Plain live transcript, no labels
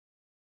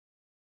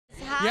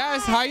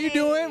Yes, how you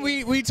doing?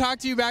 We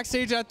talked to you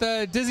backstage at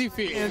the Dizzy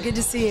Feet. Oh, good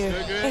to see you.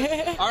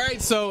 Good. All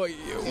right, so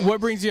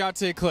what brings you out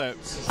to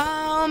Eclipse?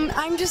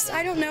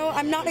 I don't know.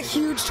 I'm not a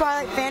huge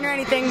Twilight fan or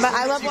anything, but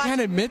I love watching. You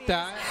can't admit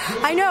that.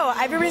 I know.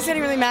 Everybody's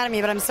getting really mad at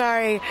me, but I'm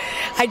sorry.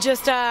 I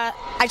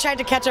tried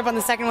to catch up on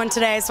the second one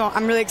today, so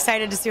I'm really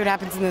excited to see what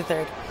happens in the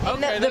third.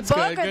 Okay, The that's book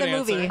good. or Good the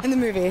answer. movie? In the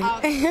movie.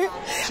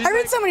 I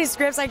read so many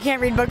scripts, I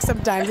can't read books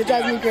sometimes. It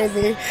drives me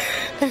crazy.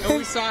 And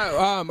we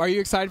saw. Are you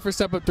excited for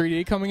Step Up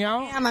 3D coming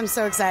out? I'm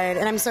so excited,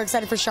 and I'm so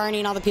excited for Sharni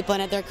and all the people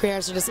in it. Their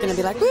careers are just going to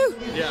be like, woo!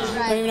 Yeah.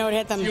 I don't even know what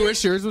hit them. You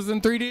wish yours was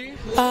in 3D?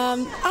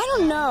 I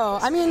don't know.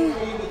 I mean,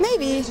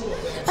 maybe.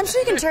 I'm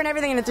sure you can turn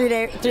everything into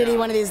 3D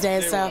one of these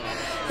days. So,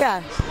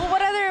 yeah. Well,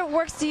 what other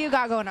works do you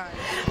got going on?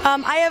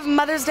 I have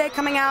Mother's Day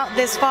coming out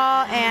this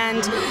fall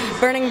and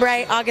Burning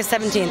Bright August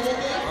 17th.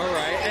 All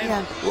right. And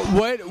Yeah.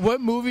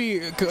 what movie,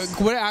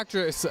 what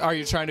actress are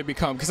you trying to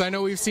become? Because I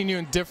know we've seen you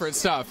in different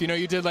stuff. You know,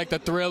 you did like the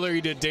Thriller,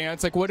 you did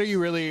dance. Like, what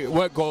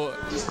goal?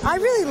 I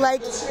really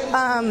like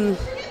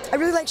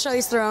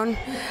Charlize Theron.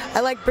 I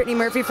like Brittany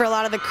Murphy for a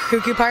lot of the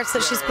cuckoo parts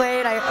that she's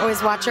played. I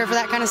always watch her for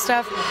that kind of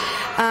stuff.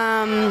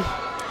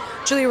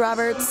 Julia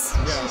Roberts.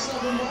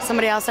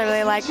 Somebody else I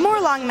really like. More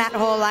along that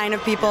whole line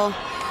of people.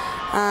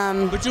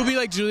 But you'll be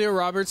like Julia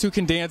Roberts, who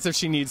can dance if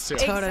she needs to.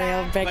 Totally,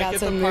 I'll break Like out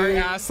get some the part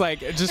moves. ass, like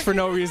just for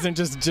no reason,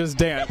 just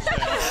dance.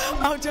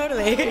 Oh,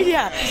 totally,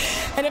 yeah.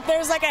 And if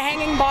there's like a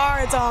hanging bar,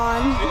 it's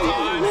on.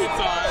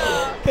 It's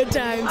on. Good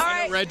times. All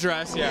right. Red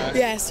dress, yeah.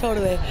 Yes,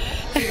 totally.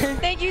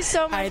 Thank you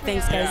so much. All right,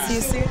 thanks, guys. See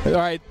you soon. All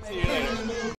right. See you later.